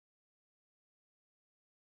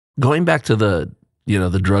Going back to the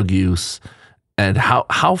drug use and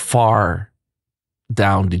how far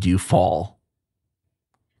down did you fall?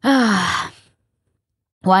 Well,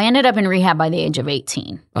 I ended up in rehab by the age of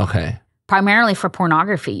 18. Okay. Primarily for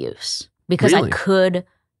pornography use because Really? I could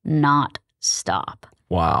not stop.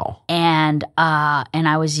 Wow. And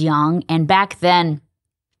I was young. And back then,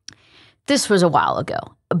 this was a while ago.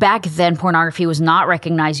 Back then, pornography was not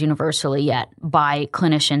recognized universally yet by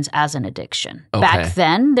clinicians as an addiction. Okay. Back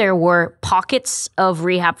then, there were pockets of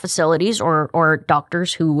rehab facilities or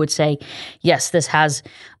doctors who would say, yes, this has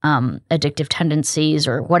addictive tendencies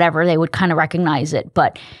or whatever. They would kind of recognize it.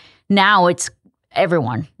 But now it's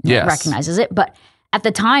everyone recognizes it. But at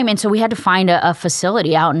the time, and so we had to find a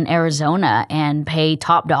facility out in Arizona and pay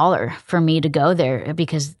top dollar for me to go there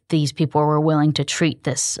because these people were willing to treat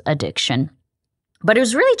this addiction. But it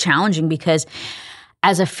was really challenging because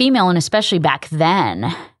as a female, and especially back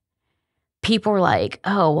then, people were like,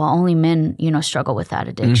 oh, well, only men, struggle with that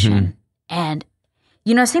addiction. And,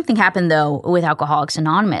 same thing happened, though, with Alcoholics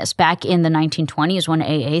Anonymous. Back in the 1920s when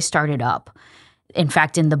AA started up, in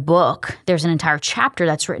fact, in the book, there's an entire chapter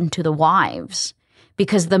that's written to the wives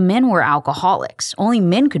because the men were alcoholics. Only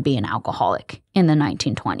men could be an alcoholic in the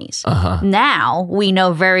 1920s. Now we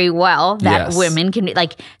know very well that women can be,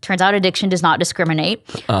 turns out addiction does not discriminate.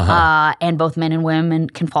 And both men and women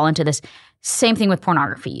can fall into this. Same thing with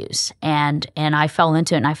pornography use. And I fell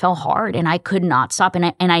into it and I fell hard and I could not stop.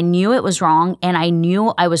 And I knew it was wrong and I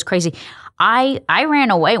knew I was crazy. I ran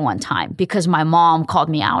away one time because my mom called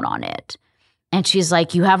me out on it. And she's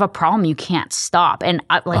like, you have a problem, you can't stop. And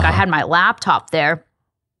I had my laptop there.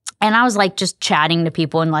 And I was just chatting to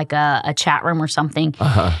people in a chat room or something.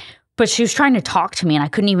 But she was trying to talk to me and I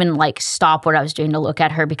couldn't even stop what I was doing to look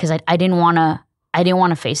at her because I didn't want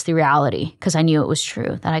to face the reality because I knew it was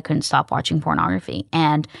true that I couldn't stop watching pornography.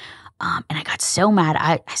 And I got so mad.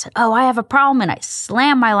 I said, oh, I have a problem. And I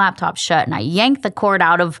slammed my laptop shut and I yanked the cord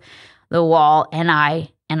out of the wall and I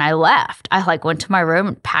left. I went to my room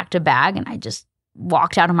and packed a bag and I just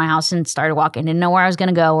walked out of my house and started walking. Didn't know where I was going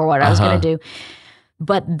to go or what I was going to do.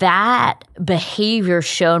 But that behavior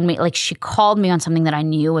showed me, she called me on something that I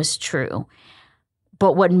knew was true.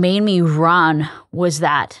 But what made me run was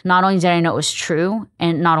that not only did I know it was true,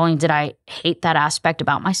 and not only did I hate that aspect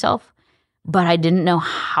about myself, but I didn't know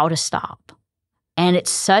how to stop. And it's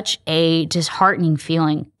such a disheartening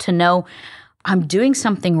feeling to know I'm doing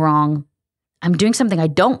something wrong. I'm doing something I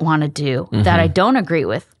don't want to do, that I don't agree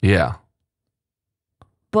with. Yeah.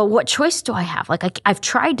 But what choice do I have? I've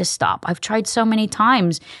tried to stop. I've tried so many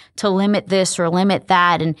times to limit this or limit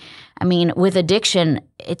that. And I mean, with addiction,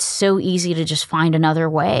 it's so easy to just find another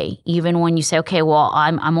way. Even when you say, okay, well,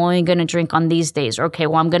 I'm only going to drink on these days. Or, okay,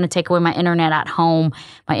 well, I'm going to take away my internet at home,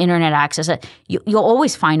 my internet access. You'll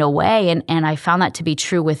always find a way. And I found that to be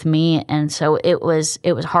true with me. And so it was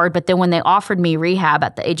hard. But then when they offered me rehab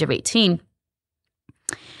at the age of 18,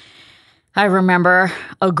 I remember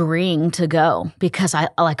agreeing to go because I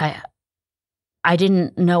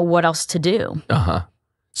didn't know what else to do.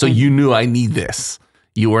 So you knew I need this.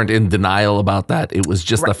 You weren't in denial about that. It was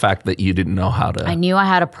just the fact that you didn't know how to. I knew I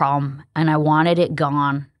had a problem and I wanted it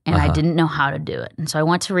gone and I didn't know how to do it. And so I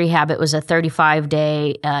went to rehab. It was a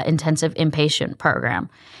 35-day intensive inpatient program.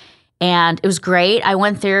 And it was great. I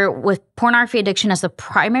went there with pornography addiction as the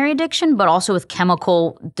primary addiction, but also with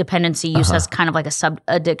chemical dependency use as kind of a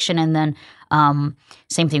sub-addiction. And then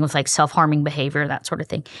same thing with self-harming behavior, that sort of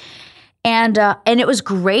thing. And it was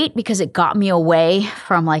great because it got me away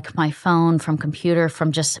from my phone, from computer,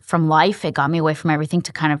 from life. It got me away from everything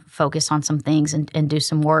to kind of focus on some things and do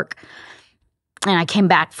some work. And I came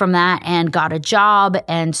back from that and got a job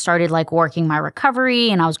and started working my recovery.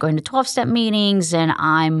 And I was going to 12-step meetings and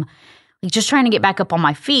I'm just trying to get back up on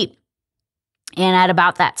my feet. And at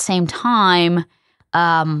about that same time,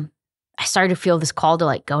 I started to feel this call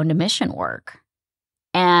to go into mission work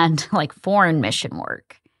and foreign mission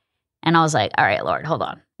work. And I was like, all right, Lord, hold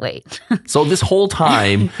on, wait. So this whole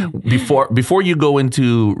time before you go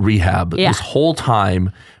into rehab, this whole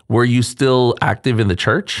time, were you still active in the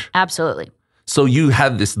church? Absolutely. So you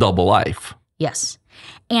had this double life. Yes.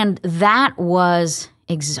 And that was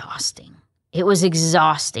exhausting. It was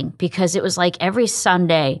exhausting because it was every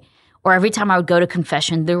Sunday or every time I would go to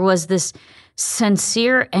confession, there was this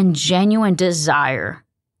sincere and genuine desire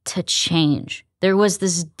to change. There was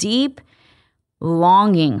this deep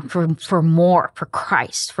longing for more, for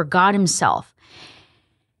Christ, for God himself.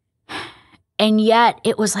 And yet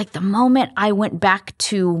it was the moment I went back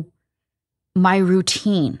to my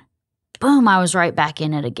routine, boom, I was right back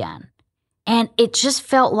in it again. And it just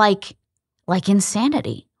felt like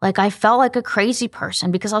insanity. Like I felt like a crazy person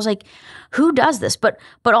because I was like, who does this? But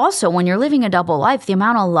also when you're living a double life, the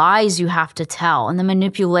amount of lies you have to tell and the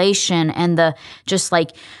manipulation and the just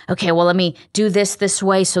like, okay, well, let me do this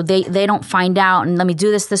way so they don't find out, and let me do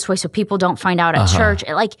this way so people don't find out at church.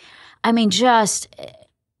 Like, I mean, just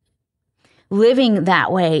living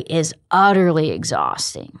that way is utterly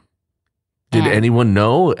exhausting. Did anyone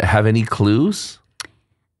know? Have any clues?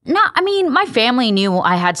 No, I mean, my family knew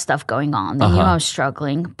I had stuff going on. They knew I was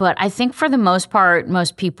struggling. But I think for the most part,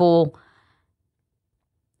 most people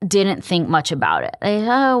didn't think much about it. They,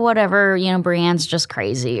 oh, whatever, Breanne's just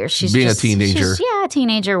crazy, or she's being a teenager. A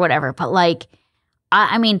teenager, whatever. But like,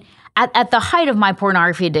 I mean, at the height of my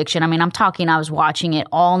pornography addiction, I mean, I'm talking, I was watching it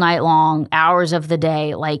all night long, hours of the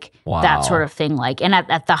day, like that sort of thing. Like, and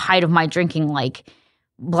at the height of my drinking, like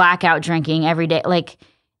blackout drinking every day, like.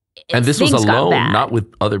 And this was alone, not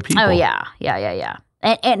with other people. Oh yeah.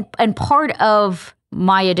 And part of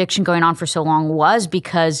my addiction going on for so long was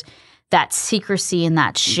because that secrecy and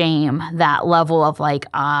that shame, that level of like,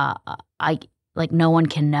 like no one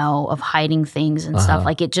can know, of hiding things and stuff.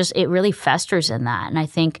 Like it really festers in that. And I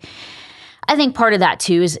think part of that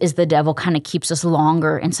too is the devil kind of keeps us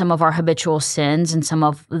longer in some of our habitual sins and some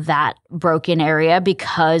of that broken area,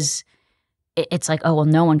 because it's like, oh, well,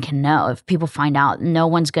 no one can know. If people find out, no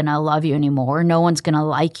one's going to love you anymore. No one's going to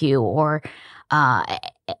like you. Or,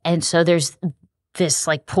 and so there's this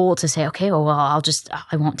like pull to say, okay, well, I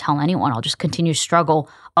won't tell anyone. I'll just continue to struggle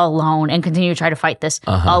alone and continue to try to fight this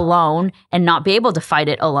alone and not be able to fight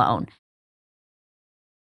it alone.